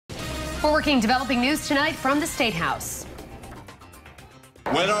We're working developing news tonight from the State House.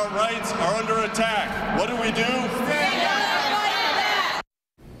 When our rights are under attack, what do we do? Stand up.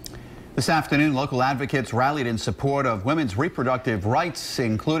 This afternoon, local advocates rallied in support of women's reproductive rights,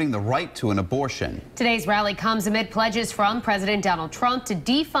 including the right to an abortion. Today's rally comes amid pledges from President Donald Trump to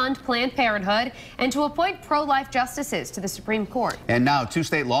defund Planned Parenthood and to appoint pro-life justices to the Supreme Court. And now 2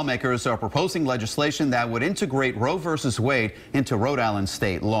 state lawmakers are proposing legislation that would integrate Roe versus Wade into Rhode Island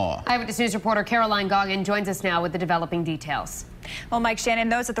state law. Eyewitness News reporter Caroline Goggin joins us now with the developing details. Well, Mike Shannon,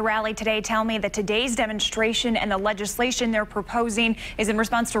 those at the rally today tell me that today's demonstration and the legislation they're proposing is in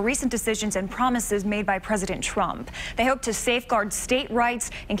response to recent decisions and promises made by President Trump. They hope to safeguard state rights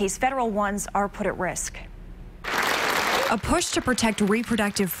in case federal ones are put at risk. A push to protect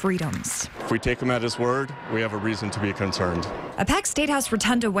reproductive freedoms. If we take him at his word, we have a reason to be concerned. A packed State House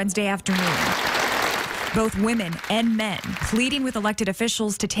rotunda Wednesday afternoon. Both women and men pleading with elected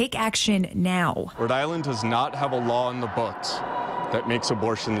officials to take action now. Rhode Island does not have a law in the books that makes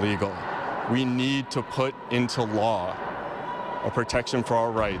abortion legal. We need to put into law a protection for our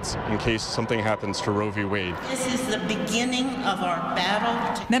rights in case something happens to Roe v. Wade. This is the beginning of our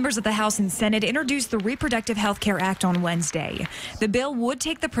battle. Members of the House and Senate introduced the Reproductive Health Care Act on Wednesday. The bill would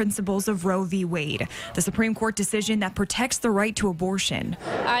take the principles of Roe v. Wade, the Supreme Court decision that protects the right to abortion.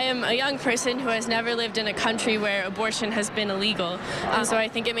 I am a young person who has never lived in a country where abortion has been illegal. So I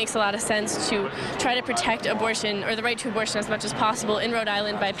think it makes a lot of sense to try to protect abortion or the right to abortion as much as possible in Rhode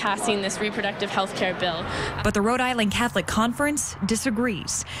Island by passing this reproductive health care bill. But the Rhode Island Catholic Conference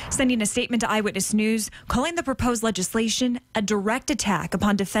disagrees, sending a statement to Eyewitness News calling the proposed legislation a direct attack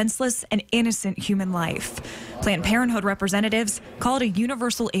upon defenseless and innocent human life. Planned Parenthood representatives call it a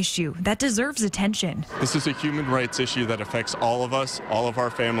universal issue that deserves attention. This is a human rights issue that affects all of us, all of our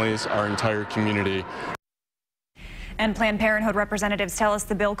families, our entire community. And Planned Parenthood representatives tell us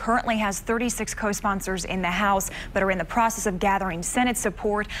the bill currently has 36 co-sponsors in the House, but are in the process of gathering Senate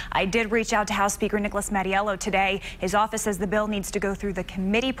support. I did reach out to House Speaker Nicholas Mattiello today. His office says the bill needs to go through the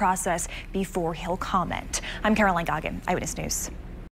committee process before he'll comment. I'm Caroline Goggin, Eyewitness News.